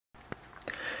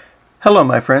Hello,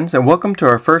 my friends, and welcome to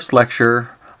our first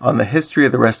lecture on the history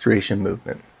of the Restoration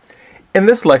Movement. In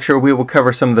this lecture, we will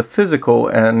cover some of the physical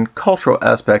and cultural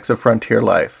aspects of frontier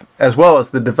life, as well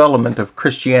as the development of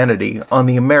Christianity on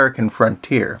the American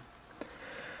frontier.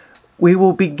 We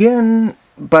will begin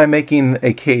by making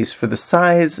a case for the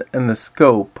size and the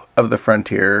scope of the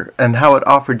frontier and how it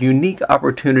offered unique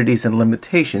opportunities and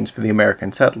limitations for the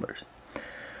American settlers.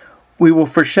 We will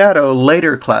foreshadow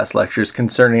later class lectures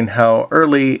concerning how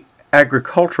early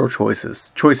agricultural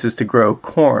choices to grow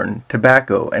corn,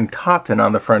 tobacco, and cotton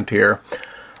on the frontier,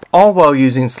 all while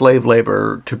using slave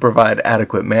labor to provide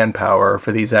adequate manpower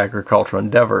for these agricultural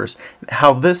endeavors,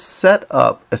 how this set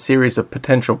up a series of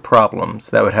potential problems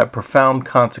that would have profound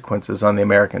consequences on the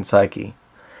American psyche.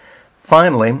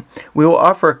 Finally, we will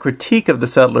offer a critique of the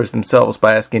settlers themselves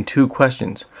by asking two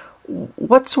questions.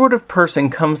 What sort of person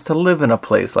comes to live in a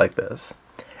place like this?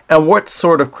 And what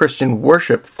sort of Christian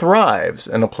worship thrives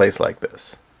in a place like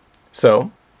this?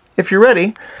 So, if you're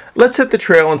ready, let's hit the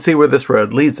trail and see where this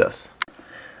road leads us.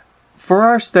 For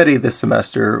our study this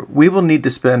semester, we will need to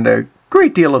spend a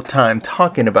great deal of time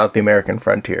talking about the American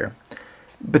frontier.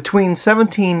 Between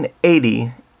 1780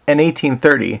 and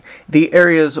 1830, the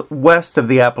areas west of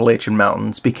the Appalachian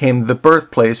Mountains became the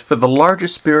birthplace for the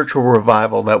largest spiritual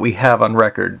revival that we have on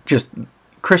record, just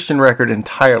Christian record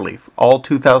entirely, all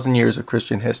 2,000 years of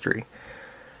Christian history.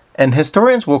 And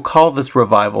historians will call this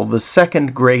revival the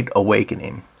Second Great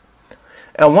Awakening.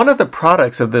 And one of the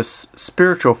products of this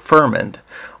spiritual ferment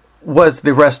was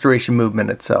the Restoration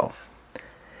Movement itself.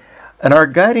 And our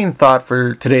guiding thought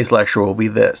for today's lecture will be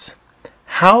this.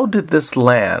 How did this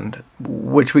land,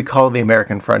 which we call the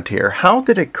American frontier, how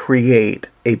did it create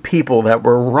a people that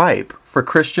were ripe for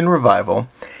Christian revival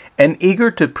and eager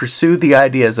to pursue the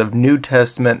ideas of New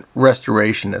Testament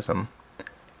restorationism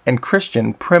and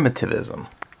Christian primitivism?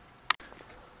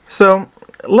 So,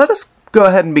 let us go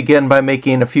ahead and begin by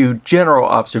making a few general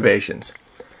observations.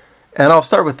 And I'll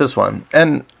start with this one.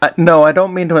 And no, I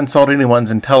don't mean to insult anyone's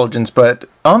intelligence, but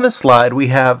on this slide we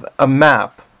have a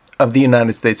map of the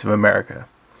United States of America.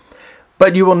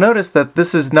 But you will notice that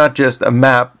this is not just a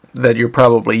map that you're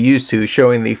probably used to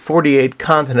showing the 48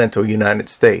 continental United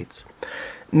States.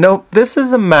 Nope, this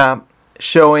is a map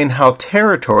showing how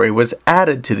territory was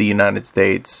added to the United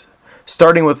States,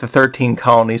 starting with the 13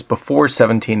 colonies before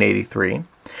 1783,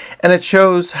 and it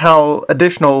shows how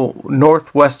additional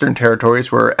northwestern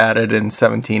territories were added in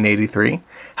 1783,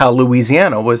 how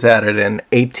Louisiana was added in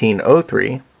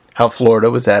 1803, how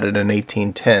Florida was added in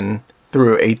 1810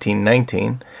 through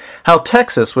 1819, how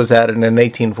Texas was added in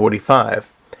 1845,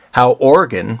 how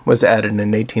Oregon was added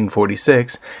in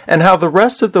 1846, and how the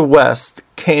rest of the West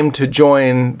came to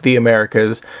join the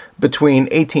Americas between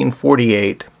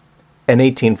 1848 and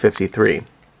 1853.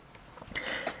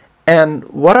 And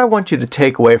what I want you to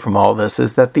take away from all this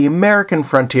is that the American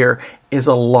frontier is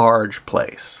a large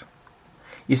place.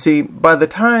 You see, by the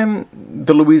time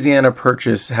the Louisiana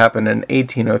Purchase happened in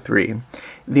 1803,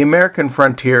 the American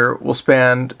frontier will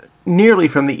span nearly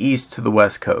from the east to the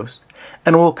west coast,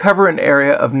 and will cover an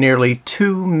area of nearly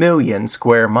 2 million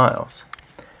square miles.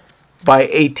 By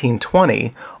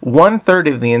 1820,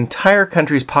 1/3 of the entire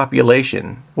country's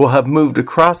population will have moved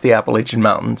across the Appalachian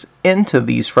Mountains into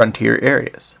these frontier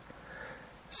areas.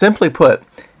 Simply put,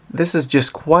 this is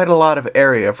just quite a lot of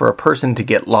area for a person to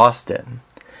get lost in.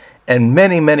 And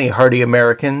many hardy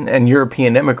American and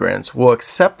European immigrants will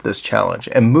accept this challenge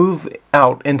and move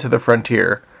out into the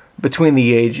frontier between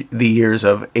the years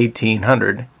of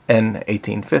 1800 and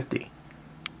 1850.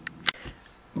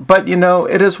 But you know,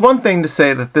 it is one thing to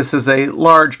say that this is a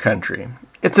large country.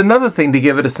 It's another thing to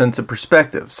give it a sense of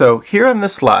perspective. So here on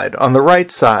this slide, on the right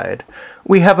side,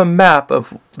 we have a map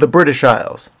of the British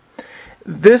Isles.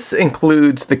 This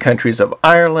includes the countries of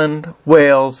Ireland,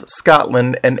 Wales,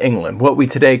 Scotland, and England, what we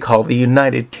today call the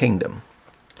United Kingdom.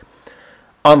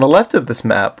 On the left of this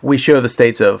map, we show the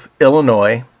states of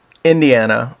Illinois,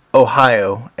 Indiana,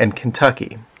 Ohio, and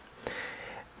Kentucky.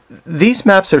 These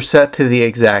maps are set to the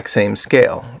exact same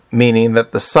scale, meaning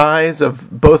that the size of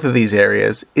both of these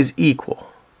areas is equal.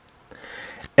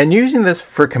 And using this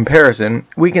for comparison,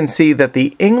 we can see that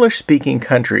the English-speaking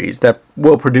countries that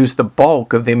will produce the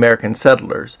bulk of the American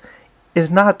settlers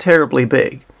is not terribly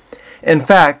big. In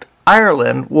fact,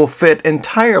 Ireland will fit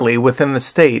entirely within the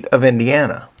state of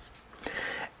Indiana.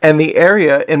 And the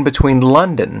area in between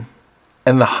London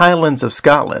and the Highlands of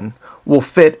Scotland will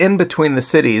fit in between the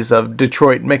cities of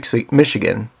Detroit,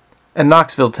 Michigan, and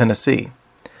Knoxville, Tennessee.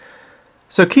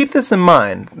 So keep this in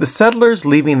mind. The settlers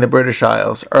leaving the British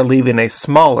Isles are leaving a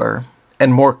smaller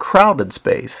and more crowded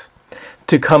space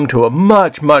to come to a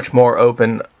much more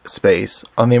open space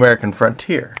on the American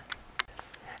frontier.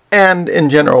 And in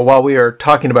general, while we are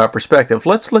talking about perspective,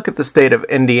 let's look at the state of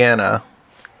Indiana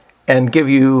and give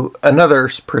you another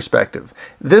perspective.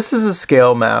 This is a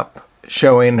scale map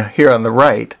showing here on the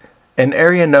right an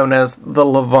area known as the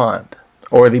Levant,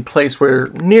 or the place where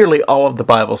nearly all of the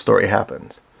Bible story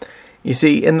happens. You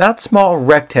see, in that small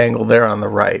rectangle there on the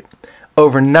right,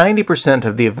 over 90%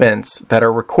 of the events that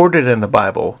are recorded in the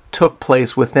Bible took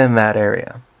place within that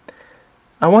area.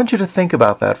 I want you to think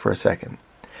about that for a second.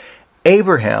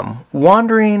 Abraham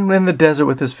wandering in the desert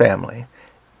with his family,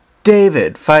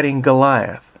 David fighting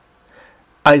Goliath,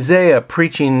 Isaiah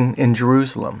preaching in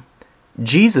Jerusalem,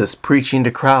 Jesus preaching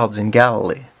to crowds in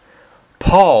Galilee,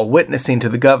 Paul witnessing to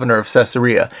the governor of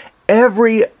Caesarea.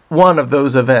 Every one of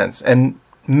those events, and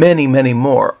many, many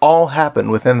more, all happen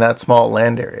within that small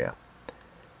land area.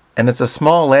 And it's a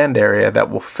small land area that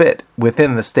will fit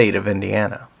within the state of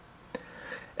Indiana.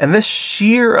 And this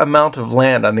sheer amount of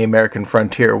land on the American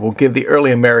frontier will give the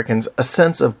early Americans a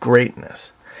sense of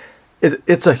greatness.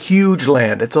 It's a huge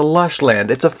land, it's a lush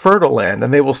land, it's a fertile land,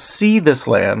 and they will see this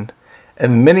land,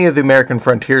 and many of the American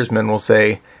frontiersmen will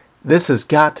say, this has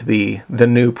got to be the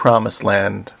new promised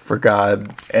land for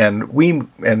God, and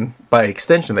by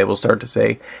extension they will start to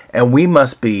say, and we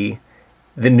must be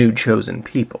the new chosen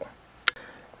people.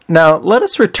 Now, let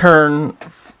us return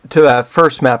to that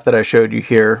first map that I showed you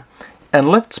here, and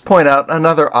let's point out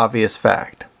another obvious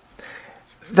fact.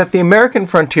 That the American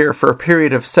frontier for a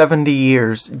period of 70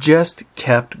 years just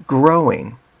kept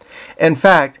growing. In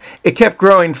fact, it kept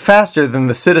growing faster than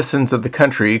the citizens of the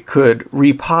country could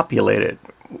repopulate it.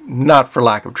 Not for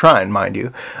lack of trying, mind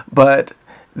you, but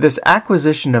this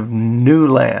acquisition of new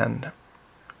land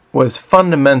was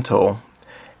fundamental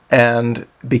and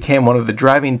became one of the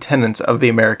driving tenets of the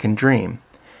American dream.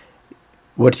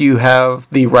 What do you have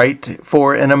the right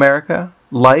for in America?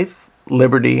 Life,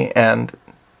 liberty, and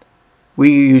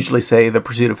we usually say the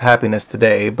pursuit of happiness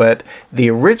today, but the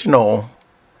original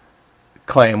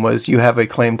claim was you have a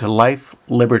claim to life,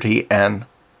 liberty, and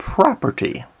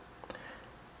property.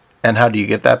 And how do you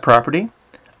get that property?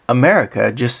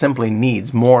 America just simply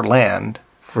needs more land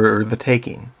for the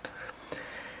taking.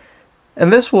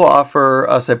 And this will offer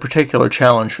us a particular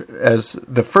challenge as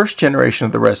the first generation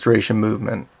of the Restoration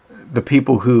Movement, the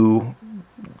people who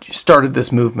started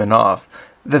this movement off,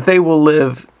 that they will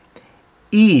live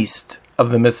east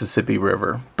of the Mississippi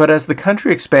River. But as the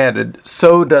country expanded,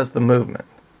 so does the movement.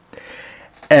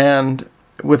 And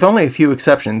with only a few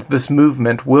exceptions, this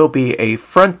movement will be a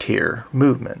frontier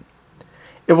movement.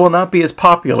 It will not be as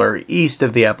popular east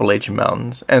of the Appalachian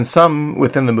Mountains, and some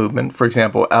within the movement, for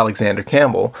example, Alexander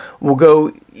Campbell, will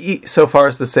go so far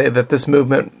as to say that this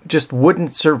movement just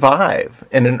wouldn't survive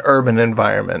in an urban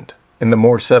environment in the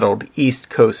more settled East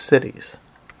Coast cities.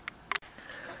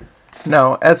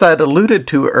 Now, as I'd alluded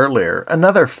to earlier,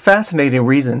 another fascinating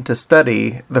reason to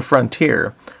study the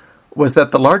frontier was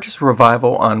that the largest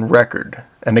revival on record,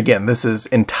 and again, this is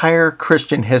entire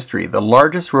Christian history, the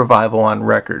largest revival on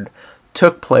record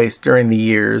took place during the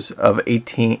years of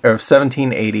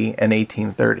 1780 and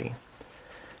 1830.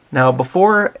 Now,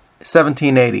 before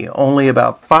 1780, only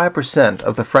about 5%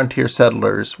 of the frontier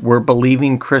settlers were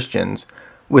believing Christians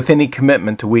with any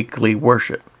commitment to weekly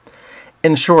worship.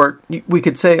 In short, we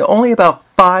could say only about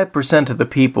 5% of the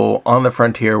people on the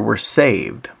frontier were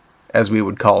saved, as we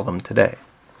would call them today.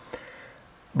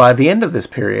 By the end of this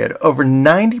period, over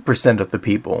 90% of the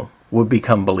people would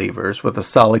become believers with a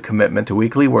solid commitment to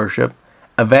weekly worship,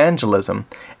 evangelism,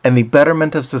 and the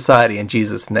betterment of society in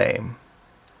Jesus' name.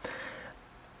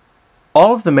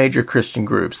 All of the major Christian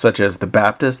groups, such as the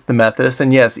Baptists, the Methodists,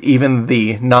 and yes, even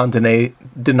the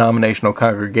non-denominational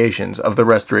congregations of the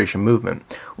Restoration Movement,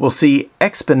 will see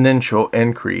exponential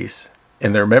increase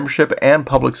in their membership and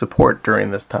public support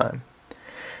during this time.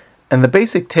 And the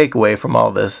basic takeaway from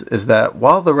all this is that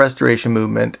while the Restoration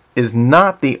Movement is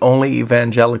not the only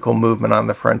evangelical movement on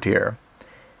the frontier,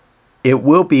 it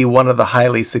will be one of the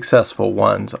highly successful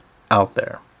ones out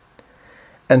there.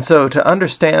 And so to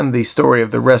understand the story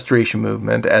of the Restoration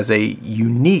Movement as a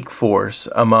unique force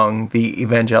among the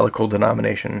evangelical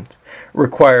denominations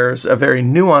requires a very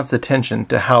nuanced attention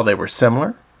to how they were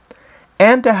similar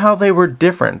and to how they were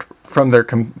different from their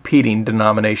competing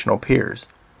denominational peers.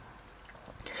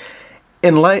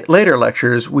 In later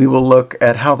lectures, we will look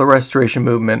at how the Restoration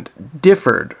Movement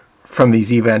differed from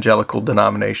these evangelical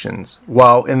denominations,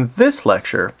 while in this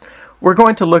lecture, we're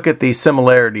going to look at the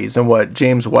similarities in what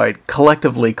James White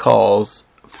collectively calls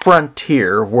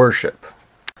frontier worship.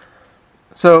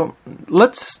 So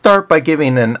let's start by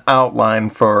giving an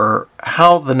outline for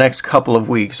how the next couple of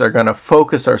weeks are going to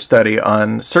focus our study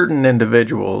on certain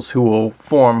individuals who will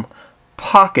form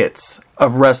pockets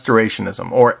of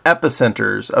Restorationism, or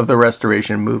epicenters of the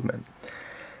Restoration movement.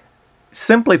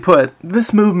 Simply put,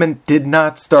 this movement did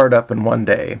not start up in one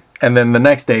day, and then the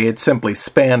next day it simply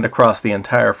spanned across the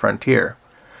entire frontier.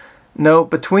 No,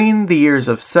 between the years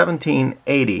of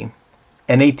 1780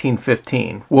 and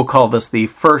 1815, we'll call this the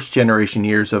first generation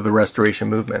years of the Restoration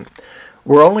movement,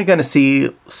 we're only going to see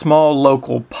small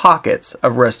local pockets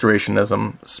of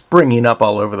Restorationism springing up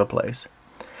all over the place.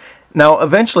 Now,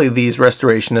 eventually these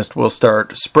restorationists will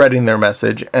start spreading their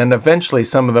message, and eventually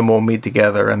some of them will meet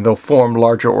together and they'll form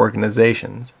larger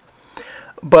organizations.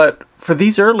 But for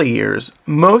these early years,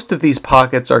 most of these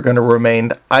pockets are going to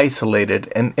remain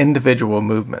isolated and individual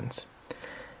movements.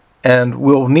 And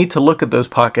we'll need to look at those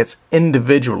pockets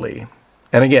individually.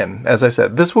 And again, as I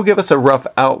said, this will give us a rough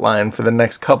outline for the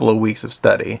next couple of weeks of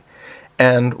study.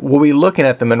 And we'll be looking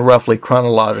at them in roughly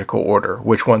chronological order.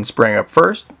 Which ones sprang up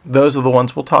first? Those are the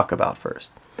ones we'll talk about first.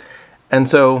 And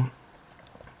so,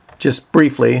 just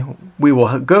briefly, we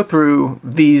will go through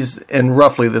these in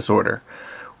roughly this order.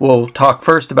 We'll talk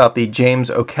first about the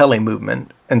James O'Kelly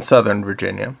movement in Southern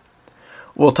Virginia.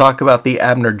 We'll talk about the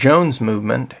Abner Jones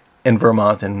movement in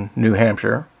Vermont and New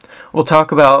Hampshire. We'll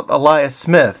talk about Elias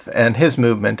Smith and his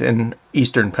movement in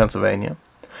eastern Pennsylvania.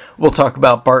 We'll talk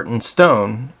about Barton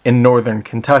Stone in northern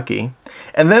Kentucky,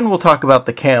 and then we'll talk about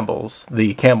the Campbells,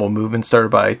 the Campbell movement started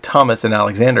by Thomas and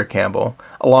Alexander Campbell,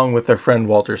 along with their friend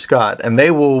Walter Scott, and they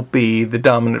will be the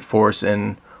dominant force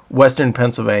in western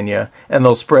Pennsylvania, and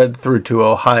they'll spread through to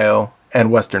Ohio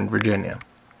and western Virginia.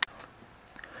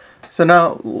 So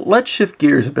now, let's shift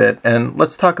gears a bit, and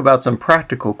let's talk about some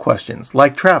practical questions,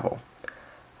 like travel.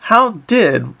 How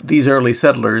did these early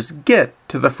settlers get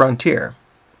to the frontier?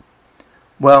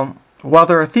 Well, while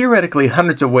there are theoretically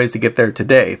hundreds of ways to get there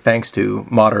today, thanks to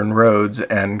modern roads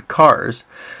and cars,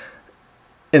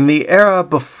 in the era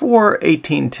before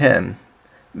 1810,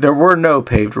 there were no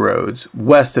paved roads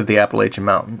west of the Appalachian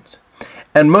Mountains,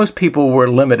 and most people were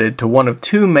limited to one of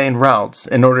two main routes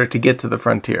in order to get to the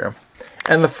frontier.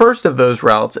 And the first of those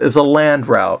routes is a land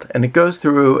route, and it goes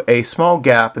through a small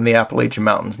gap in the Appalachian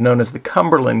Mountains known as the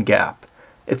Cumberland Gap.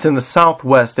 It's in the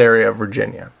southwest area of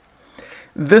Virginia.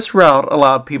 This route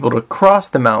allowed people to cross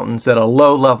the mountains at a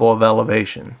low level of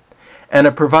elevation, and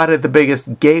it provided the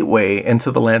biggest gateway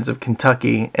into the lands of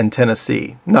Kentucky and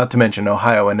Tennessee, not to mention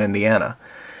Ohio and Indiana.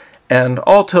 And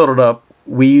all totaled up,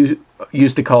 we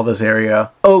used to call this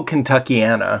area "Oh,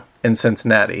 Kentuckiana" in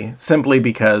Cincinnati, simply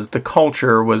because the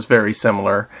culture was very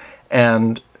similar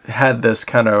and had this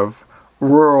kind of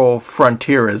rural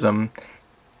frontierism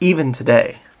even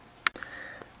today.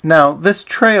 Now, this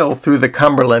trail through the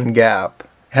Cumberland Gap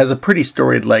has a pretty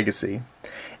storied legacy.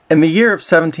 In the year of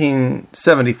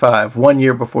 1775, 1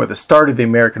 year before the start of the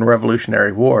American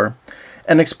Revolutionary War,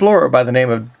 an explorer by the name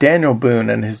of Daniel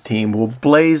Boone and his team will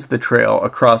blaze the trail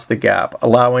across the gap,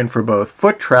 allowing for both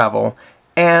foot travel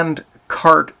and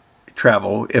cart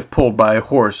travel if pulled by a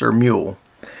horse or mule.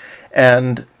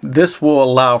 And this will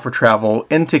allow for travel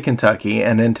into Kentucky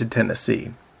and into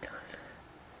Tennessee.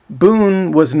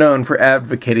 Boone was known for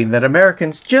advocating that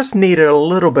Americans just needed a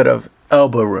little bit of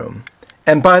elbow room.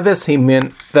 And by this he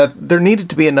meant that there needed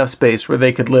to be enough space where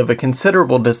they could live a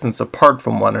considerable distance apart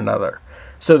from one another,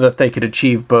 so that they could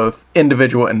achieve both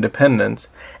individual independence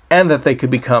and that they could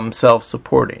become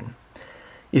self-supporting.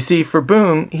 You see, for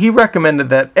Boone, he recommended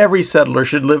that every settler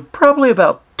should live probably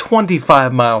about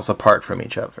 25 miles apart from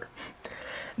each other.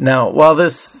 Now, while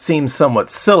this seems somewhat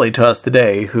silly to us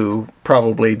today, who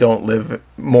probably don't live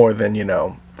more than,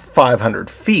 500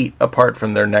 feet apart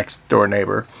from their next door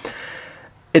neighbor,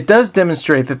 it does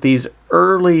demonstrate that these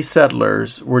early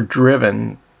settlers were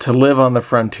driven to live on the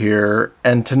frontier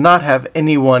and to not have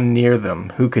anyone near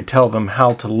them who could tell them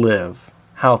how to live,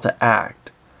 how to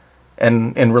act.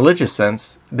 And in religious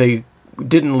sense, they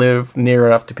didn't live near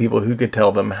enough to people who could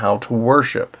tell them how to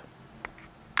worship.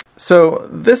 So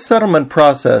this settlement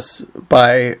process,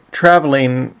 by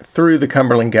traveling through the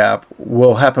Cumberland Gap,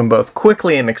 will happen both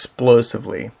quickly and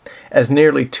explosively, as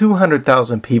nearly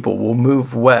 200,000 people will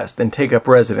move west and take up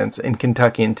residence in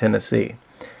Kentucky and Tennessee.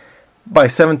 By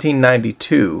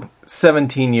 1792,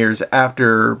 17 years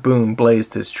after Boone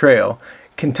blazed his trail,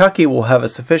 Kentucky will have a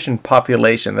sufficient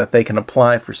population that they can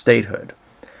apply for statehood.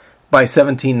 By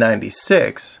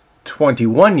 1796,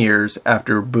 21 years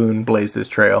after Boone blazed his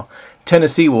trail,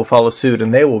 Tennessee will follow suit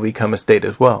and they will become a state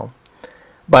as well.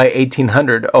 By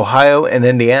 1800, Ohio and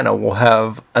Indiana will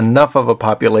have enough of a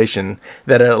population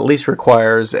that it at least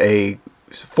requires a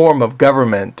form of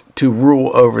government to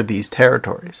rule over these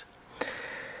territories.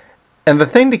 And the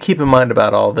thing to keep in mind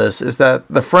about all this is that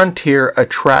the frontier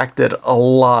attracted a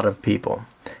lot of people.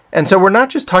 And so we're not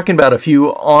just talking about a few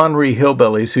ornery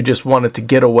hillbillies who just wanted to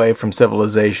get away from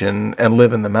civilization and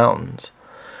live in the mountains.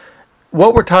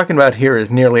 What we're talking about here is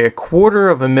nearly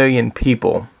 250,000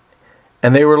 people,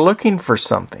 and they were looking for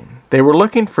something. They were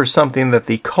looking for something that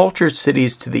the cultured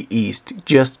cities to the east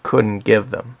just couldn't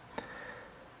give them.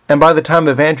 And by the time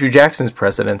of Andrew Jackson's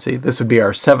presidency, this would be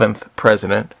our 7th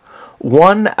president,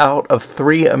 1 out of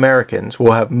 3 Americans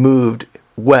will have moved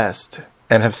west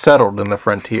and have settled in the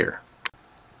frontier.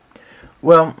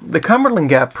 Well, the Cumberland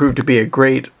Gap proved to be a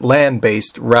great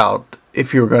land-based route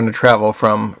if you were going to travel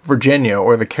from Virginia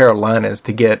or the Carolinas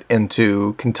to get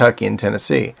into Kentucky and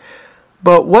Tennessee.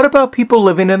 But what about people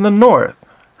living in the north?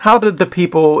 How did the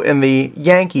people in the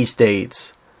Yankee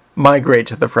states migrate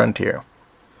to the frontier?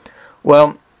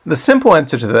 Well, the simple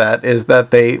answer to that is that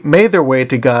they made their way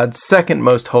to God's second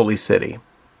most holy city.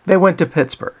 They went to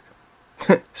Pittsburgh.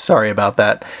 Sorry about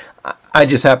that. I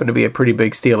just happen to be a pretty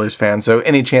big Steelers fan, so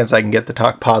any chance I can get to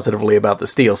talk positively about the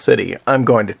Steel City, I'm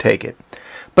going to take it.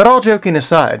 But all joking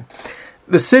aside,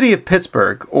 the city of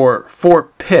Pittsburgh, or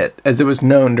Fort Pitt as it was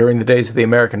known during the days of the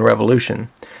American Revolution,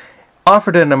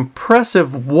 offered an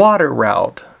impressive water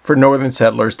route for northern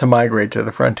settlers to migrate to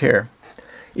the frontier.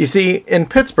 You see, in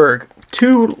Pittsburgh,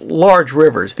 2 large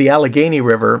rivers, the Allegheny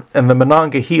River and the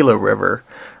Monongahela River,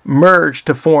 merged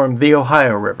to form the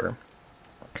Ohio River.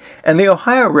 And the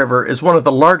Ohio River is one of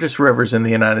the largest rivers in the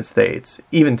United States,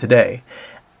 even today,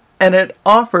 and it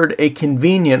offered a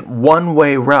convenient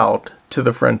one-way route to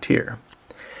the frontier.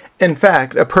 In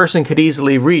fact, a person could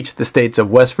easily reach the states of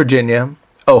West Virginia,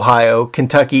 Ohio,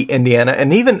 Kentucky, Indiana,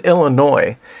 and even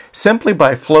Illinois simply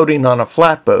by floating on a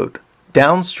flatboat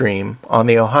downstream on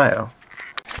the Ohio.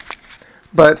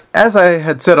 But as I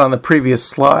had said on the previous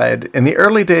slide, in the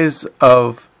early days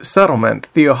of settlement,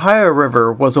 the Ohio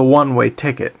River was a one-way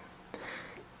ticket.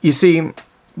 You see,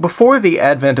 before the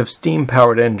advent of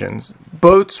steam-powered engines,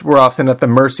 boats were often at the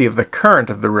mercy of the current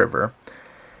of the river,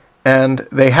 and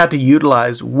they had to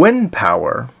utilize wind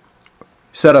power,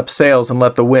 set up sails and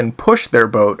let the wind push their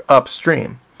boat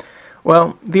upstream.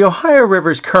 Well, the Ohio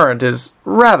River's current is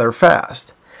rather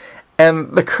fast,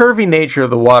 and the curvy nature of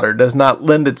the water does not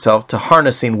lend itself to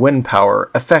harnessing wind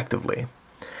power effectively.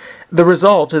 The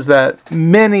result is that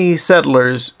many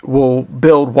settlers will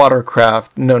build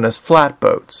watercraft known as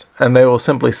flatboats, and they will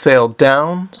simply sail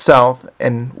down, south,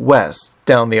 and west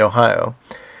down the Ohio.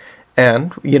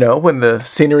 And, when the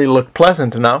scenery looked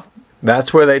pleasant enough,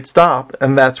 that's where they'd stop,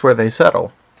 and that's where they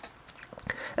settle.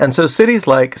 And so cities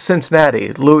like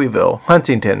Cincinnati, Louisville,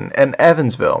 Huntington, and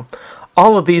Evansville,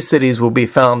 all of these cities will be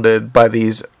founded by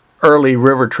these early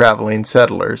river-traveling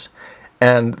settlers.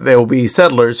 And they will be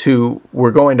settlers who were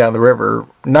going down the river,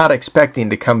 not expecting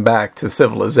to come back to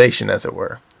civilization, as it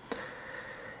were.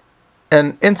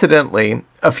 And incidentally,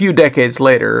 a few decades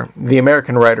later, the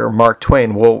American writer Mark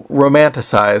Twain will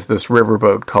romanticize this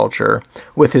riverboat culture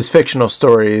with his fictional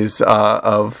stories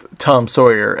of Tom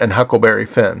Sawyer and Huckleberry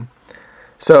Finn.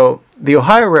 So, the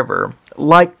Ohio River,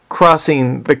 like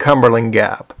crossing the Cumberland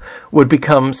Gap, would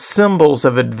become symbols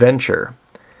of adventure,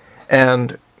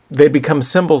 and they'd become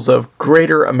symbols of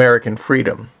greater American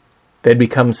freedom. They'd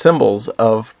become symbols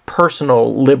of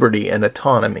personal liberty and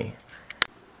autonomy.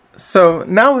 So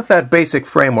now with that basic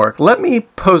framework, let me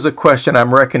pose a question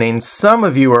I'm reckoning some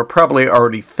of you are probably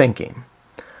already thinking.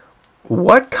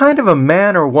 What kind of a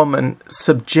man or woman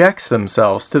subjects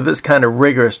themselves to this kind of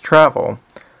rigorous travel,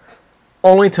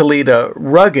 only to lead a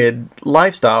rugged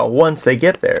lifestyle once they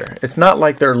get there? It's not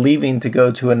like they're leaving to go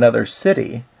to another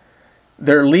city.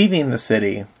 They're leaving the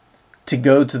city to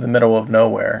go to the middle of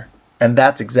nowhere, and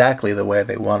that's exactly the way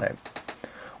they want it.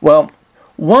 Well,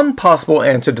 one possible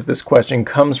answer to this question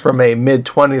comes from a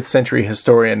mid-20th century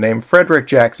historian named Frederick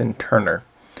Jackson Turner.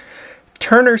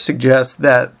 Turner suggests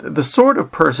that the sort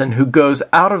of person who goes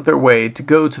out of their way to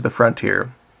go to the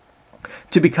frontier,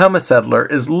 to become a settler,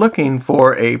 is looking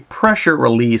for a pressure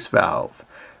release valve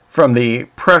from the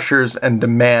pressures and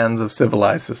demands of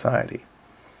civilized society.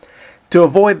 To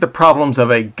avoid the problems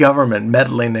of a government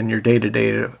meddling in your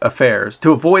day-to-day affairs,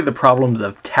 to avoid the problems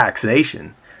of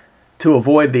taxation, to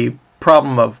avoid the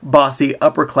problem of bossy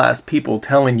upper-class people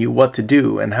telling you what to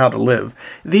do and how to live,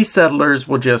 these settlers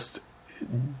will just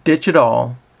ditch it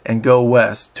all and go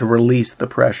west to release the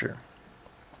pressure.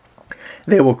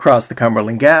 They will cross the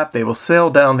Cumberland Gap, they will sail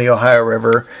down the Ohio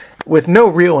River with no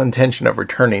real intention of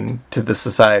returning to the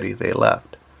society they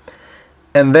left.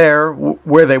 And there,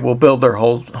 where they will build their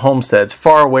homesteads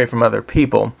far away from other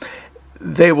people,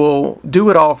 they will do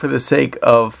it all for the sake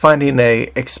of finding an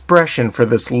expression for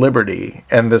this liberty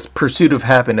and this pursuit of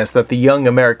happiness that the young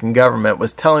American government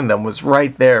was telling them was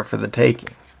right there for the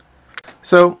taking.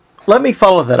 So, Let me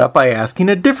follow that up by asking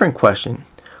a different question.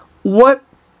 What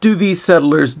do these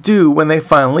settlers do when they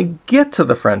finally get to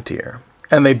the frontier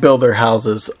and they build their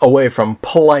houses away from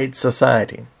polite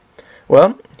society?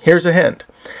 Well, here's a hint.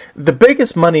 The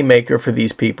biggest money maker for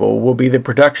these people will be the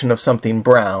production of something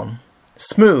brown,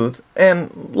 smooth,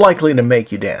 and likely to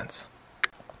make you dance.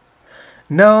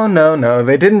 No,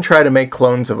 they didn't try to make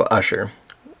clones of Usher.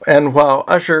 And while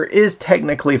Usher is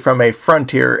technically from a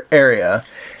frontier area,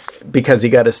 because he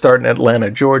got his start in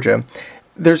Atlanta, Georgia,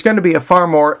 there's going to be a far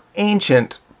more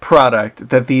ancient product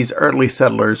that these early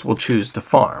settlers will choose to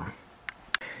farm.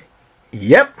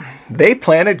 Yep, they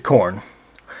planted corn.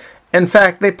 In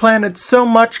fact, they planted so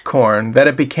much corn that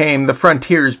it became the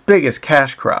frontier's biggest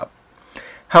cash crop.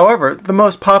 However, the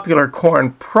most popular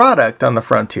corn product on the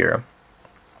frontier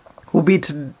will be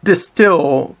to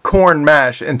distill corn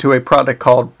mash into a product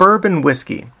called bourbon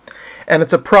whiskey. And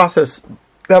it's a process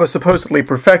that was supposedly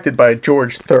perfected by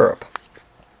George Thoropp.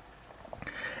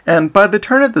 And by the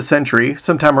turn of the century,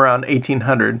 sometime around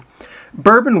 1800,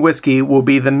 bourbon whiskey will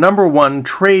be the #1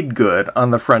 trade good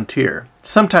on the frontier,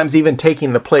 sometimes even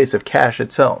taking the place of cash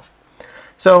itself.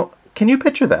 So, can you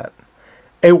picture that?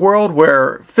 A world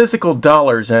where physical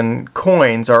dollars and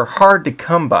coins are hard to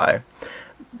come by,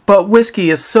 but whiskey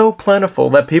is so plentiful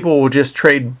that people will just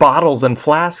trade bottles and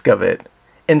flasks of it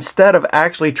instead of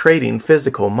actually trading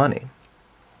physical money.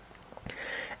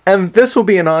 And this will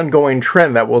be an ongoing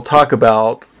trend that we'll talk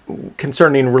about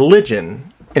concerning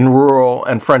religion in rural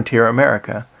and frontier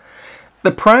America.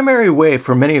 The primary way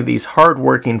for many of these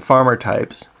hard-working farmer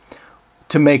types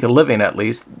to make a living, at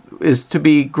least, is to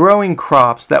be growing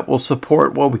crops that will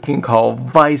support what we can call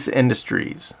vice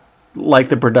industries, like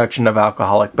the production of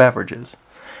alcoholic beverages.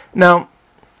 Now,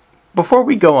 before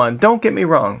we go on, don't get me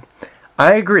wrong.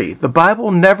 I agree, the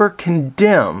Bible never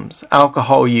condemns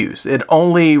alcohol use. It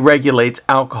only regulates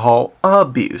alcohol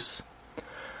abuse.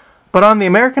 But on the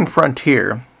American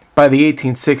frontier, by the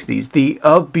 1860s, the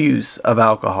abuse of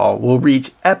alcohol will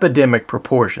reach epidemic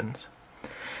proportions.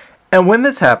 And when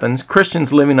this happens,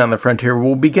 Christians living on the frontier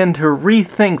will begin to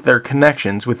rethink their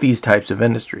connections with these types of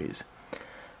industries.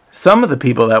 Some of the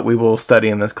people that we will study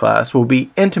in this class will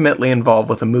be intimately involved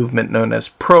with a movement known as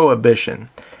Prohibition,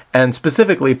 and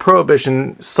specifically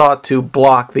Prohibition sought to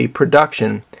block the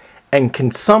production and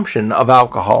consumption of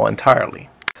alcohol entirely.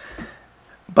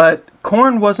 But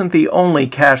corn wasn't the only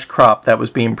cash crop that was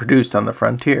being produced on the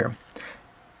frontier.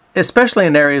 Especially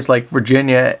in areas like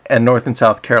Virginia and North and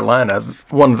South Carolina,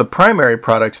 one of the primary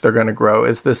products they're going to grow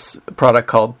is this product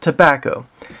called tobacco.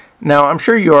 Now, I'm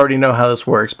sure you already know how this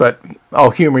works, but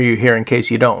I'll humor you here in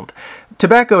case you don't.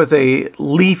 Tobacco is a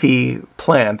leafy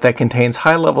plant that contains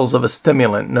high levels of a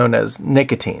stimulant known as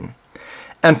nicotine.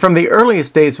 And from the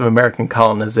earliest days of American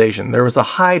colonization, there was a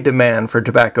high demand for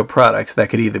tobacco products that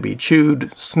could either be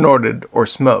chewed, snorted, or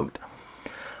smoked.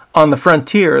 On the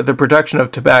frontier, the production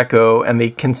of tobacco and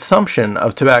the consumption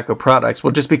of tobacco products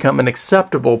will just become an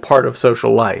acceptable part of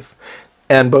social life,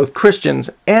 and both Christians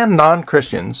and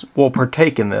non-Christians will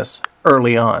partake in this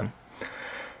early on.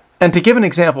 And to give an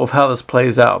example of how this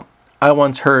plays out, I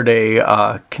once heard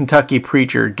a Kentucky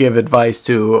preacher give advice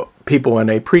to people in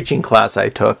a preaching class I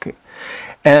took,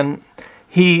 and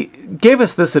he gave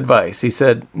us this advice. He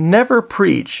said, never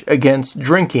preach against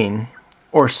drinking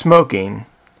or smoking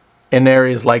in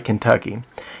areas like Kentucky,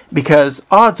 because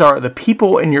odds are the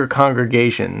people in your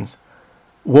congregations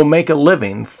will make a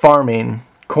living farming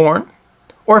corn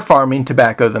or farming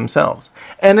tobacco themselves.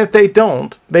 And if they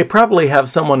don't, they probably have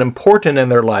someone important in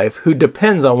their life who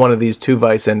depends on one of these two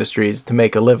vice industries to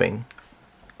make a living.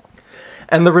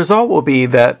 And the result will be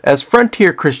that as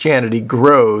frontier Christianity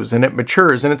grows and it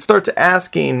matures and it starts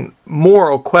asking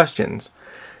moral questions,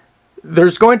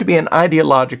 there's going to be an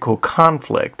ideological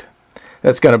conflict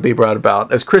that's going to be brought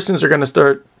about as Christians are going to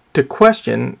start to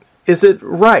question, is it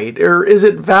right or is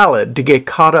it valid to get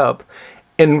caught up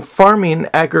in farming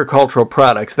agricultural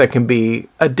products that can be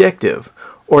addictive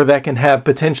or that can have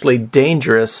potentially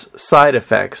dangerous side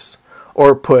effects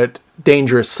or put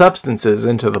dangerous substances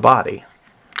into the body?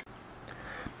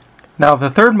 Now, the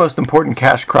third most important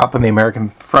cash crop on the American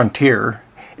frontier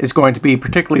is going to be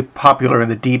particularly popular in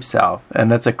the Deep South,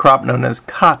 and that's a crop known as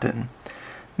cotton.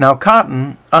 Now,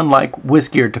 cotton, unlike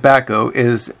whiskey or tobacco,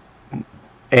 is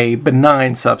a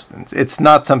benign substance. It's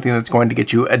not something that's going to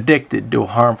get you addicted to a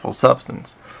harmful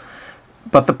substance.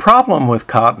 But the problem with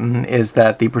cotton is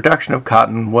that the production of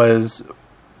cotton was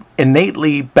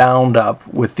innately bound up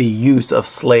with the use of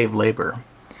slave labor.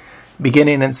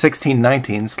 Beginning in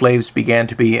 1619, slaves began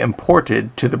to be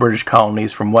imported to the British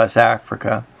colonies from West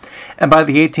Africa. And by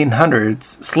the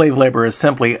 1800s, slave labor is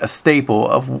simply a staple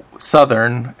of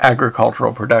Southern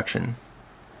agricultural production.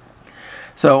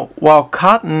 So, while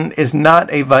cotton is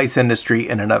not a vice industry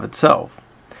in and of itself,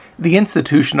 the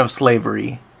institution of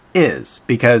slavery is,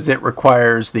 because it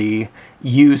requires the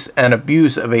use and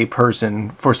abuse of a person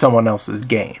for someone else's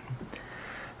gain.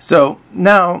 So,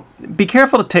 now, be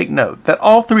careful to take note that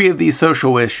all three of these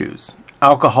social issues,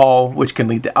 alcohol, which can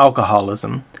lead to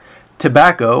alcoholism,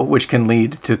 tobacco, which can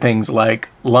lead to things like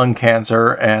lung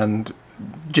cancer and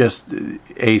just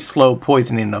a slow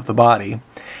poisoning of the body,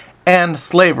 and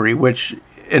slavery, which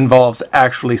involves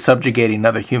actually subjugating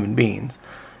other human beings,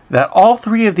 that all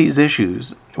three of these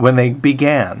issues, when they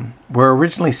began, were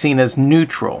originally seen as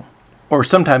neutral, or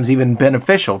sometimes even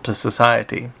beneficial to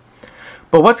society.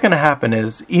 But what's going to happen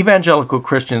is evangelical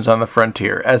Christians on the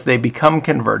frontier, as they become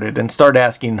converted and start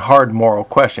asking hard moral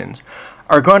questions,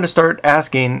 are going to start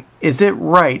asking, is it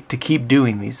right to keep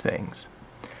doing these things?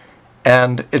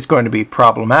 And it's going to be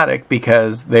problematic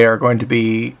because they are going to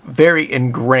be very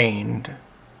ingrained.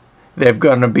 They're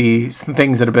going to be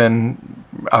things that have been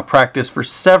practiced for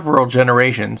several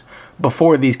generations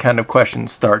before these kind of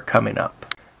questions start coming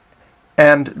up.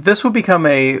 And this will become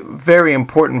a very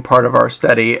important part of our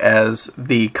study, as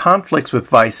the conflicts with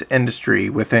vice industry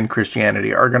within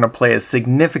Christianity are going to play a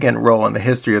significant role in the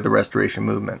history of the Restoration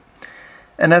movement.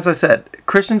 And as I said,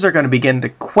 Christians are going to begin to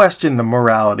question the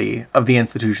morality of the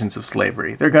institutions of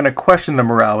slavery. They're going to question the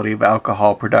morality of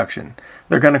alcohol production.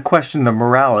 They're going to question the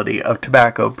morality of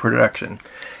tobacco production.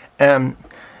 And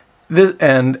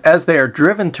as they are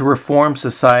driven to reform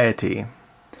society,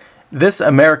 this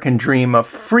American dream of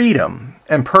freedom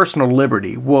and personal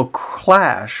liberty will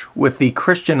clash with the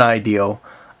Christian ideal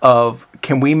of,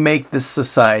 can we make this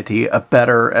society a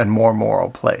better and more moral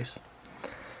place?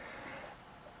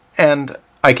 And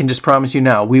I can just promise you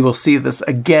now, we will see this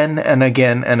again and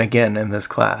again and again in this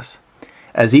class.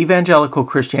 As evangelical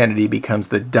Christianity becomes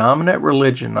the dominant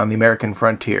religion on the American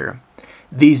frontier,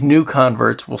 these new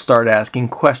converts will start asking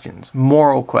questions,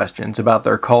 moral questions about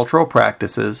their cultural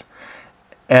practices,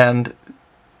 and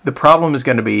the problem is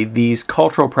going to be these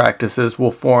cultural practices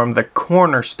will form the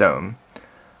cornerstone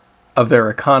of their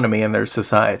economy and their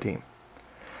society.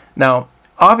 Now,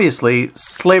 obviously,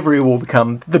 slavery will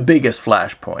become the biggest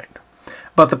flashpoint.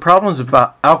 But the problems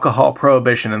about alcohol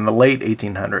prohibition in the late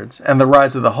 1800s and the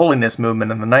rise of the holiness movement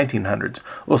in the 1900s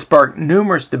will spark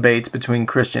numerous debates between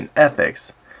Christian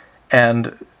ethics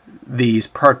and these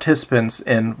participants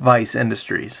in vice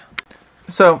industries.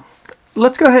 So,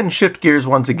 let's go ahead and shift gears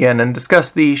once again and discuss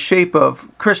the shape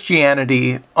of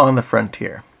Christianity on the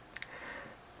frontier.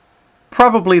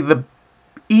 Probably the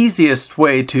easiest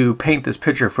way to paint this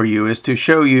picture for you is to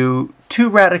show you two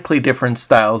radically different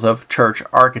styles of church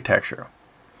architecture.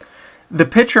 The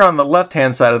picture on the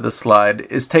left-hand side of the slide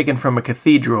is taken from a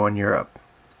cathedral in Europe.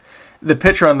 The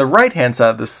picture on the right-hand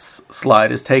side of this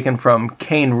slide is taken from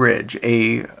Cane Ridge,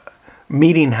 a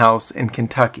meeting house in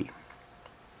Kentucky.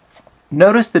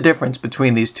 Notice the difference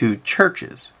between these two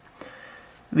churches.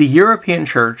 The European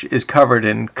church is covered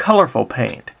in colorful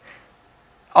paint.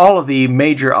 All of the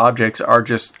major objects are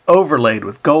just overlaid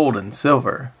with gold and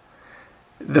silver.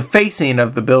 The facing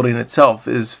of the building itself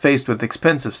is faced with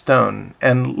expensive stone,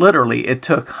 and literally it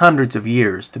took hundreds of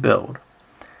years to build.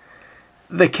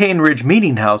 The Cane Ridge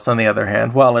Meeting House, on the other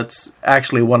hand, while it's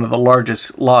actually one of the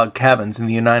largest log cabins in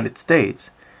the United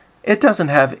States, it doesn't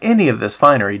have any of this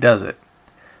finery, does it?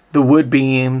 The wood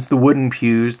beams, the wooden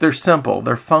pews, they're simple,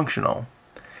 they're functional.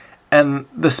 And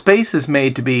the space is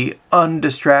made to be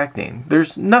undistracting.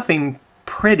 There's nothing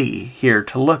pretty here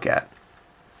to look at.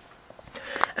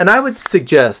 And I would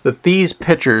suggest that these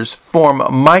pictures form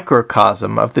a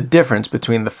microcosm of the difference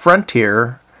between the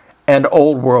frontier and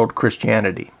old world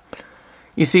Christianity.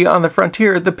 You see, on the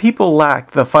frontier, the people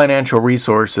lacked the financial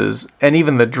resources and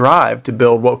even the drive to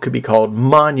build what could be called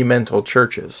monumental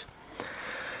churches.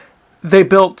 They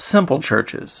built simple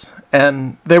churches,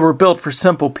 and they were built for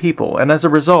simple people, and as a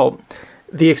result,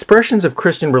 the expressions of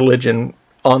Christian religion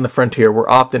on the frontier were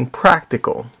often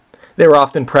practical. They were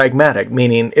often pragmatic,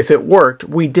 meaning if it worked,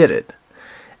 we did it.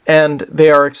 And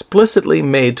they are explicitly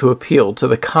made to appeal to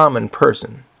the common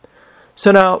person.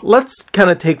 So now, let's kind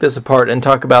of take this apart and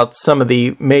talk about some of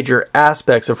the major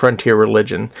aspects of frontier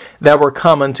religion that were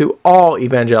common to all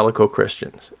evangelical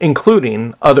Christians,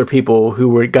 including other people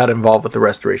who got involved with the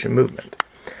Restoration movement.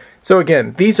 So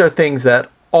again, these are things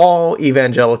that all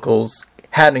evangelicals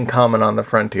had in common on the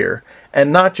frontier,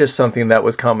 and not just something that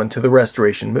was common to the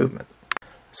Restoration movement.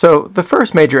 So the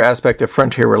first major aspect of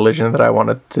frontier religion that I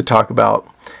wanted to talk about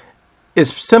is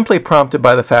simply prompted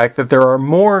by the fact that there are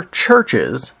more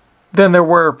churches than there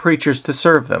were preachers to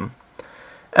serve them.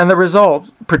 And the result,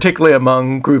 particularly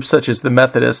among groups such as the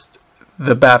Methodists,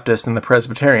 the Baptists, and the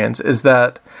Presbyterians, is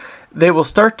that they will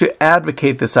start to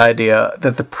advocate this idea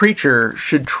that the preacher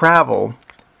should travel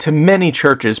to many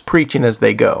churches preaching as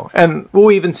they go. And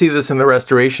we'll even see this in the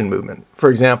Restoration movement. For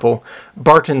example,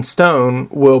 Barton Stone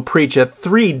will preach at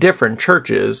 3 different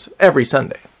churches every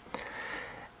Sunday.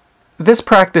 This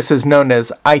practice is known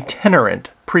as itinerant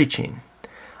preaching.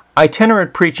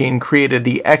 Itinerant preaching created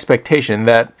the expectation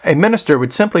that a minister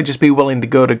would simply just be willing to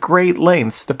go to great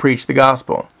lengths to preach the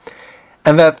gospel,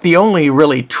 and that the only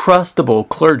really trustable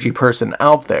clergy person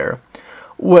out there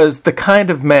was the kind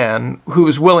of man who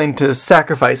was willing to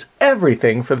sacrifice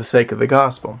everything for the sake of the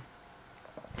gospel.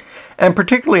 And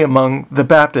particularly among the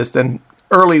Baptist and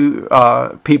early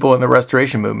people in the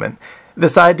Restoration movement,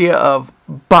 this idea of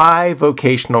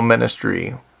bivocational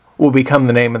ministry will become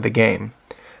the name of the game.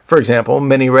 For example,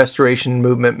 many Restoration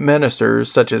movement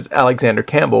ministers, such as Alexander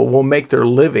Campbell, will make their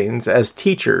livings as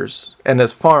teachers and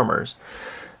as farmers.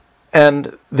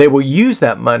 And they will use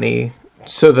that money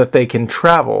so that they can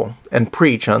travel and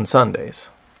preach on Sundays.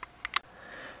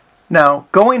 Now,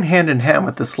 going hand in hand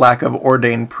with this lack of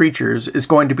ordained preachers is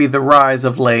going to be the rise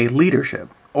of lay leadership,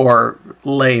 or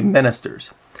lay ministers.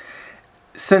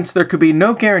 Since there could be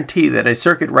no guarantee that a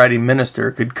circuit-riding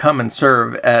minister could come and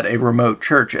serve at a remote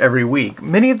church every week,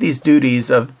 many of these duties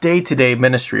of day-to-day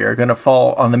ministry are going to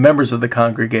fall on the members of the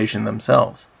congregation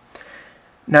themselves.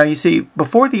 Now, you see,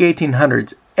 before the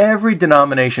 1800s, every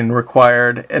denomination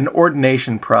required an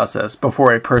ordination process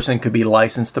before a person could be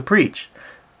licensed to preach,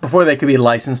 before they could be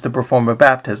licensed to perform a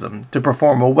baptism, to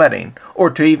perform a wedding, or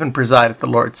to even preside at the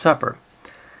Lord's Supper.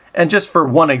 And just for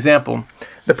one example,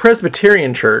 the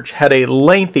Presbyterian Church had a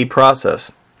lengthy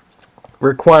process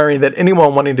requiring that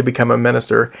anyone wanting to become a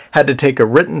minister had to take a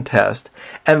written test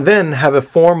and then have a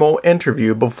formal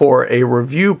interview before a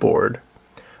review board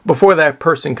before that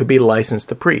person could be licensed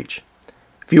to preach.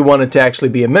 If you wanted to actually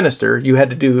be a minister, you had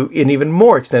to do an even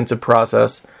more extensive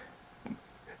process,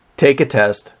 take a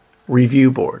test,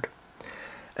 review board.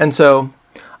 And so,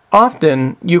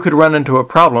 often you could run into a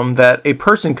problem that a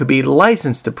person could be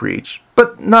licensed to preach,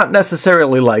 but not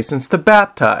necessarily licensed to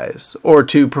baptize or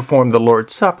to perform the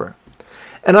Lord's Supper.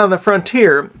 And on the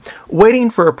frontier,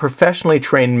 waiting for a professionally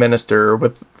trained minister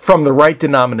from the right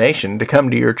denomination to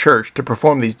come to your church to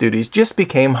perform these duties just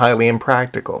became highly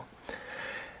impractical.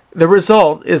 The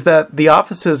result is that the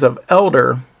offices of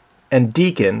elder and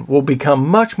deacon will become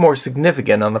much more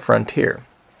significant on the frontier.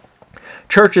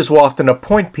 Churches will often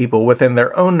appoint people within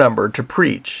their own number to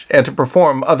preach and to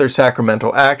perform other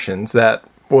sacramental actions that,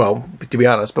 well, to be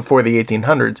honest, before the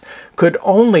 1800s, could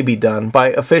only be done by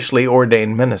officially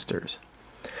ordained ministers.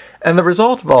 And the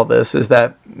result of all this is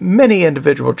that many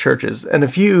individual churches, and a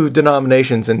few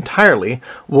denominations entirely,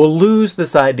 will lose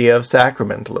this idea of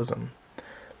sacramentalism.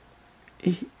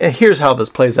 Here's how this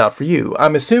plays out for you.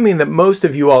 I'm assuming that most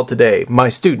of you all today, my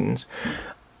students,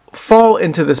 fall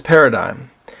into this paradigm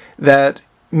that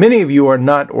many of you are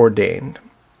not ordained.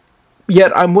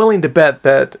 Yet I'm willing to bet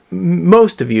that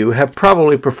most of you have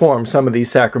probably performed some of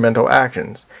these sacramental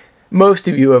actions. Most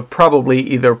of you have probably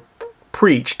either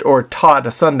preached or taught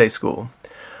a Sunday school.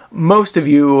 Most of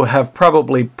you have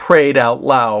probably prayed out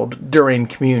loud during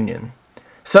communion.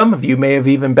 Some of you may have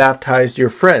even baptized your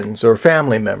friends or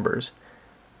family members,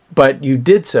 but you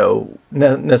did so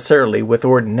necessarily with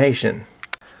ordination.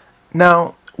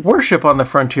 Now, worship on the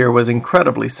frontier was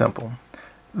incredibly simple.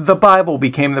 The Bible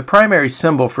became the primary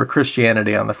symbol for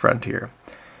Christianity on the frontier.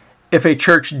 If a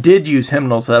church did use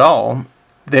hymnals at all,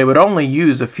 they would only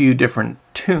use a few different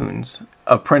tunes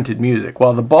of printed music,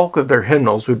 while the bulk of their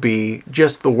hymnals would be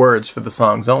just the words for the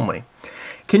songs only.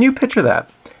 Can you picture that?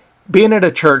 Being at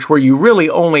a church where you really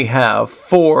only have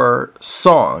 4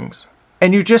 songs,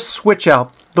 and you just switch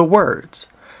out the words.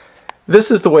 This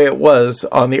is the way it was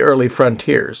on the early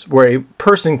frontiers, where a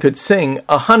person could sing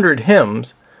 100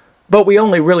 hymns, but we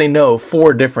only really know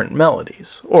 4 different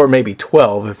melodies, or maybe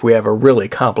 12 if we have a really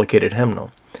complicated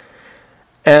hymnal.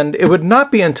 And it would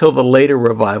not be until the later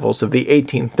revivals of the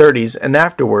 1830s and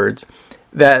afterwards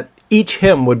that each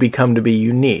hymn would become to be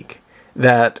unique.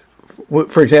 That,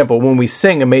 for example, when we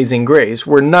sing Amazing Grace,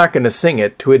 we're not going to sing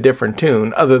it to a different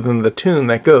tune other than the tune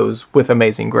that goes with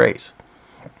Amazing Grace.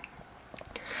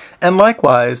 And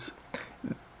likewise,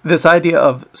 this idea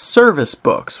of service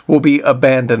books will be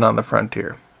abandoned on the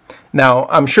frontier. Now,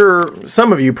 I'm sure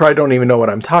some of you probably don't even know what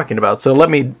I'm talking about, so let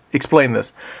me explain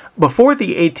this. Before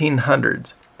the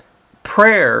 1800s,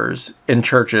 prayers in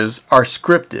churches are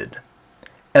scripted,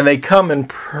 and they come in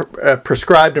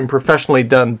prescribed and professionally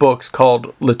done books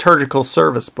called liturgical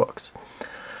service books.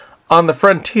 On the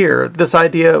frontier, this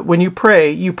idea, when you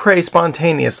pray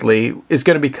spontaneously, is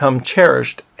going to become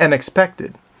cherished and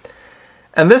expected.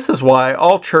 And this is why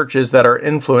all churches that are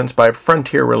influenced by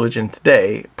frontier religion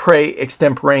today pray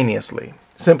extemporaneously.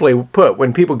 Simply put,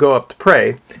 when people go up to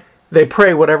pray, they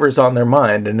pray whatever's on their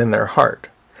mind and in their heart.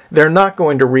 They're not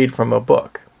going to read from a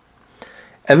book.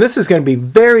 And this is going to be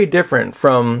very different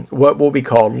from what will be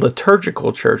called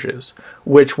liturgical churches,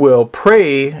 which will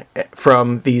pray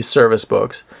from these service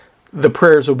books. The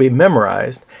prayers will be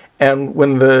memorized, and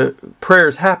when the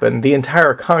prayers happen, the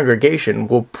entire congregation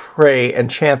will pray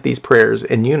and chant these prayers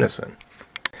in unison.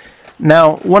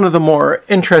 Now, one of the more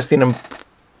interesting and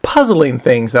puzzling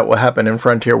things that will happen in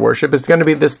frontier worship is going to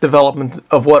be this development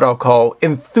of what I'll call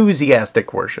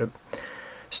enthusiastic worship.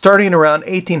 Starting around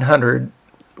 1800,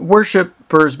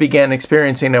 worshipers began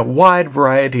experiencing a wide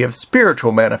variety of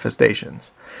spiritual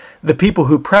manifestations. The people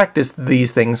who practiced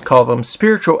these things call them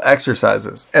spiritual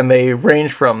exercises, and they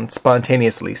range from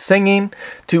spontaneously singing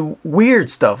to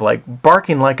weird stuff like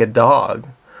barking like a dog,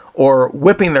 or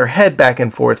whipping their head back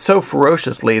and forth so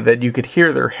ferociously that you could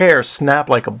hear their hair snap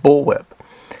like a bullwhip.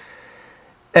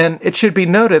 And it should be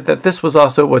noted that this was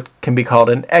also what can be called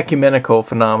an ecumenical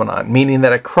phenomenon, meaning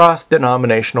that across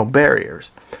denominational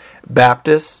barriers,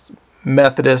 Baptists,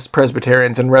 Methodists,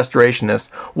 Presbyterians, and Restorationists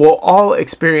will all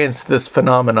experience this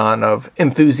phenomenon of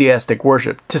enthusiastic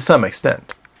worship to some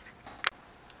extent.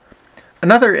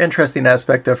 Another interesting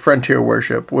aspect of frontier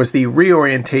worship was the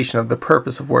reorientation of the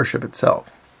purpose of worship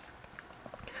itself.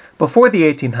 Before the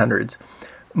 1800s,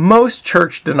 most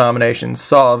church denominations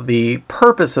saw the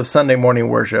purpose of Sunday morning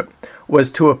worship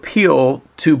was to appeal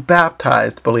to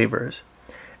baptized believers.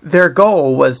 Their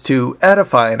goal was to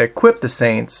edify and equip the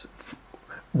saints,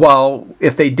 while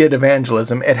if they did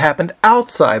evangelism, it happened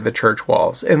outside the church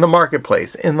walls, in the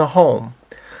marketplace, in the home.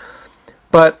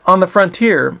 But on the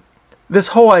frontier, this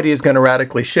whole idea is going to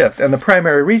radically shift, and the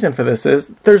primary reason for this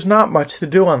is there's not much to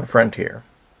do on the frontier.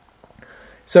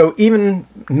 So even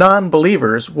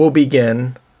non-believers will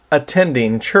begin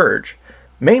attending church,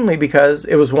 mainly because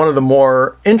it was one of the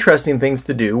more interesting things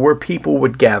to do where people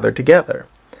would gather together.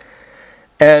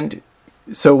 And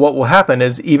so what will happen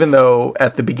is, even though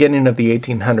at the beginning of the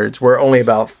 1800s, where only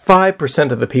about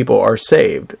 5% of the people are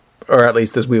saved, or at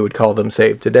least as we would call them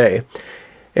saved today,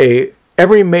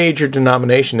 every major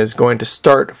denomination is going to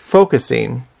start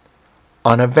focusing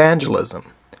on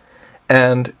evangelism.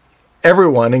 And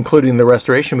everyone, including the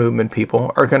Restoration Movement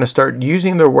people, are going to start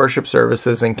using their worship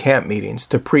services and camp meetings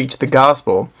to preach the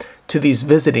gospel to these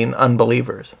visiting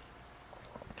unbelievers.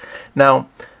 Now,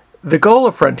 the goal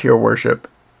of frontier worship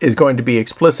is going to be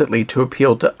explicitly to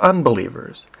appeal to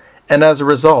unbelievers. And as a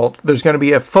result, there's going to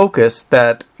be a focus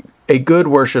that a good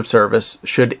worship service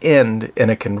should end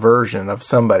in a conversion of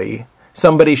somebody.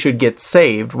 Somebody should get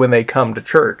saved when they come to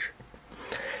church.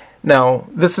 Now,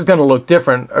 this is going to look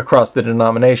different across the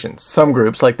denominations. Some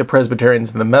groups, like the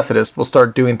Presbyterians and the Methodists, will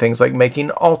start doing things like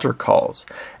making altar calls,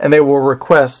 and they will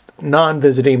request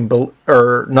non-believing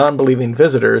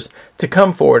visitors to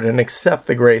come forward and accept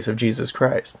the grace of Jesus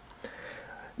Christ.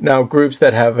 Now, groups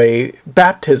that have a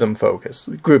baptism focus,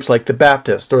 groups like the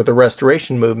Baptist or the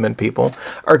Restoration Movement people,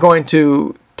 are going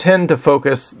to tend to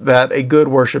focus that a good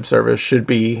worship service should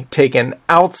be taken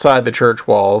outside the church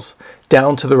walls,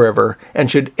 down to the river, and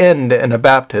should end in a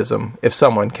baptism if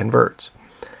someone converts.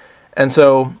 And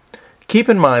so keep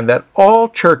in mind that all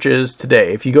churches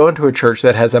today, if you go into a church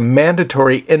that has a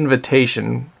mandatory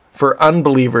invitation for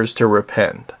unbelievers to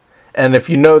repent, and if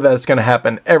you know that it's going to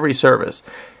happen every service,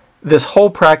 this whole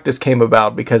practice came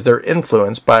about because they're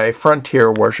influenced by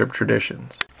frontier worship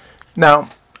traditions.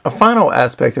 Now, a final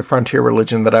aspect of frontier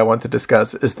religion that I want to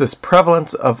discuss is this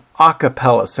prevalence of a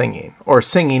cappella singing, or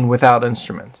singing without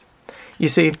instruments. You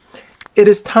see, it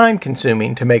is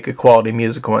time-consuming to make a quality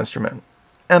musical instrument,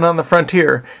 and on the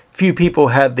frontier, few people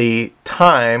had the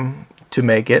time to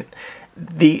make it,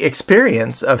 the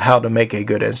experience of how to make a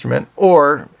good instrument,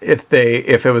 or if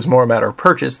it was more a matter of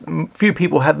purchase, few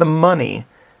people had the money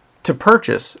to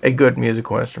purchase a good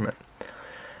musical instrument.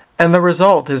 And the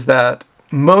result is that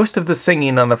most of the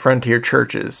singing on the frontier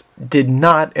churches did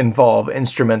not involve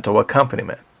instrumental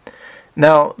accompaniment.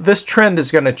 Now, this trend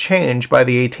is going to change by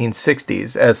the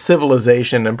 1860s as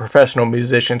civilization and professional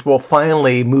musicians will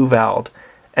finally move out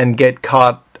and get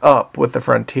caught up with the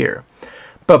frontier.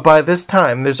 But by this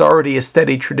time, there's already a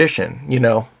steady tradition,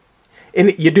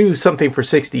 And you do something for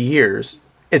 60 years,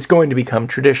 it's going to become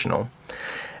traditional.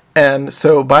 And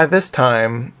so by this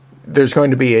time, there's going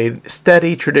to be a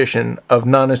steady tradition of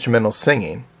non-instrumental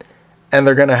singing. And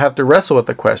they're going to have to wrestle with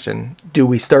the question, do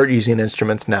we start using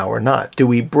instruments now or not? Do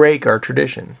we break our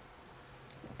tradition?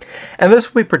 And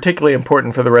this will be particularly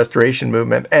important for the Restoration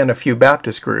Movement and a few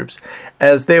Baptist groups,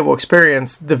 as they will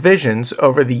experience divisions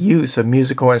over the use of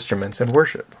musical instruments in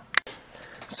worship.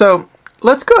 So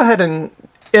let's go ahead and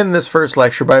end this first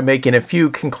lecture by making a few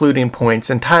concluding points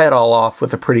and tie it all off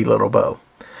with a pretty little bow.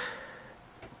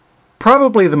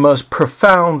 Probably the most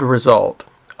profound result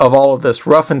of all of this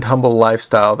rough and tumble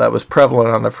lifestyle that was prevalent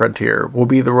on the frontier will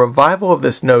be the revival of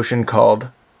this notion called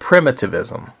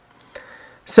primitivism.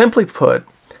 Simply put,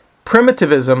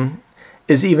 primitivism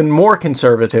is even more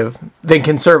conservative than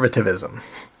conservatism.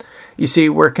 You see,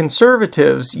 where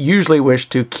conservatives usually wish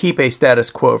to keep a status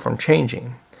quo from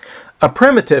changing, a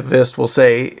primitivist will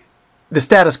say the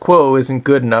status quo isn't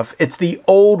good enough, it's the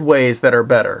old ways that are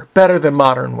better than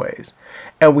modern ways,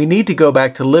 and we need to go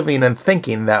back to living and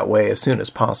thinking that way as soon as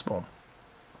possible.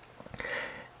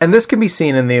 And this can be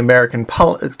seen in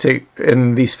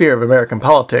the sphere of American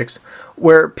politics,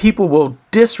 where people will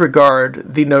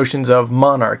disregard the notions of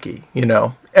monarchy.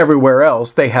 Everywhere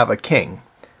else they have a king.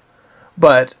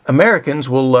 But Americans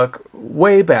will look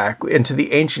way back into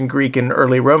the ancient Greek and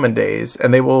early Roman days,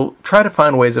 and they will try to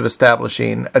find ways of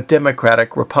establishing a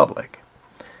democratic republic.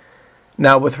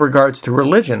 Now, with regards to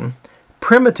religion,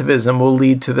 primitivism will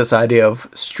lead to this idea of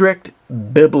strict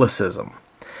biblicism.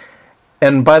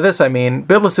 And by this I mean,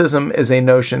 biblicism is a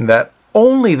notion that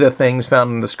only the things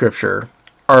found in the scripture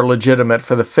are legitimate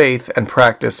for the faith and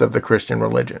practice of the Christian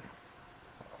religion.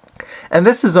 And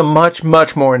this is a much,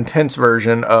 much more intense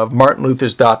version of Martin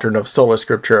Luther's doctrine of sola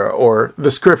scriptura, or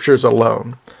the scriptures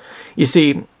alone. You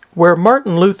see, where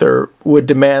Martin Luther would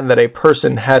demand that a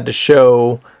person had to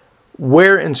show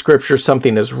where in scripture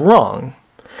something is wrong,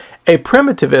 a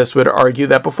primitivist would argue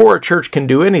that before a church can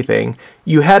do anything,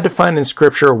 you had to find in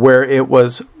scripture where it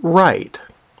was right.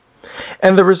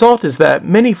 And the result is that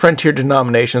many frontier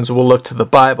denominations will look to the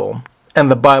Bible, and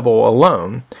the Bible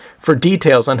alone, for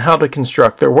details on how to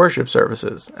construct their worship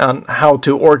services, and how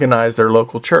to organize their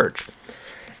local church.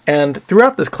 And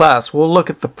throughout this class, we'll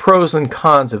look at the pros and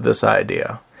cons of this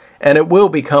idea, and it will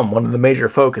become one of the major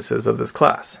focuses of this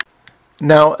class.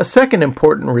 Now, a second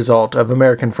important result of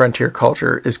American frontier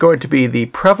culture is going to be the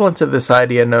prevalence of this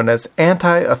idea known as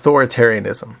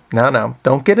anti-authoritarianism. Now,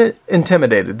 don't get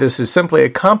intimidated. This is simply a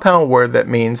compound word that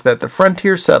means that the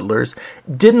frontier settlers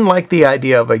didn't like the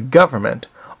idea of a government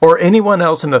or anyone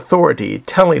else in authority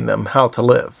telling them how to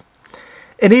live.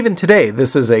 And even today,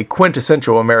 this is a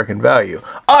quintessential American value.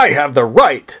 I have the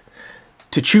right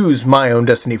to choose my own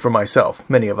destiny for myself,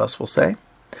 many of us will say.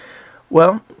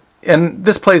 Well, and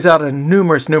this plays out in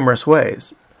numerous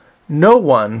ways. No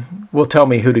one will tell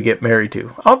me who to get married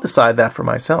to. I'll decide that for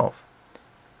myself.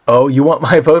 Oh, you want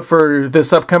my vote for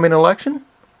this upcoming election?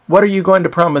 What are you going to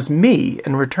promise me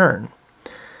in return?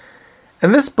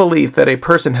 And this belief that a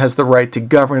person has the right to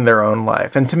govern their own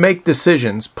life and to make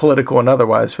decisions, political and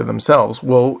otherwise, for themselves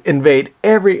will invade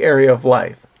every area of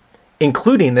life,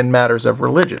 including in matters of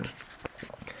religion.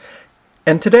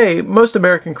 And today, most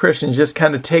American Christians just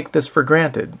kind of take this for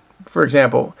granted. For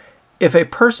example, if a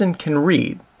person can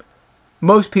read,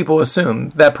 most people assume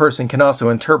that person can also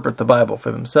interpret the Bible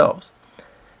for themselves.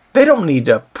 They don't need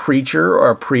a preacher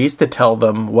or a priest to tell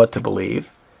them what to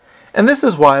believe. And this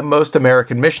is why most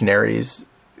American missionaries,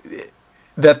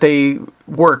 that they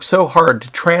work so hard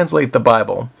to translate the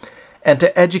Bible and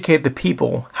to educate the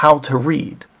people how to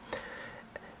read.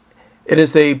 It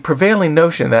is a prevailing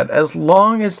notion that as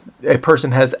long as a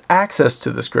person has access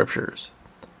to the scriptures,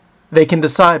 they can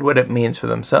decide what it means for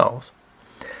themselves.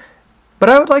 But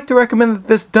I would like to recommend that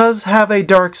this does have a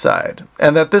dark side,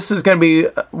 and that this is going to be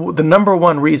the number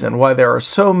one reason why there are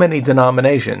so many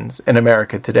denominations in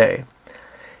America today.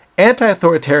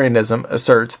 Anti-authoritarianism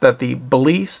asserts that the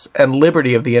beliefs and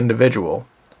liberty of the individual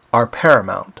are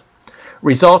paramount,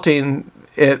 resulting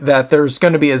in that there's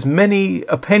going to be as many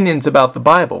opinions about the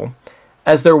Bible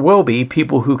as there will be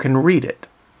people who can read it.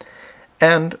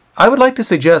 And I would like to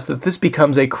suggest that this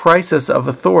becomes a crisis of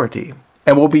authority,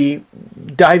 and we'll be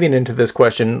diving into this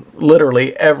question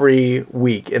literally every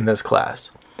week in this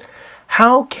class.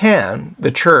 How can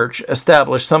the church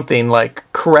establish something like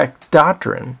correct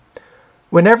doctrine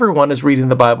when everyone is reading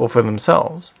the Bible for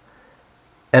themselves?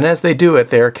 And as they do it,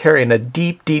 they are carrying a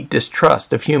deep, deep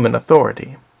distrust of human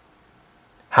authority.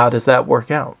 How does that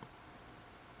work out?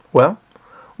 Well,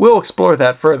 we'll explore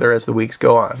that further as the weeks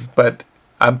go on, but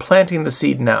I'm planting the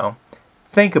seed now.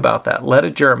 Think about that. Let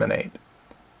it germinate.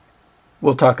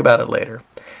 We'll talk about it later.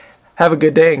 Have a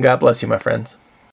good day, and God bless you, my friends.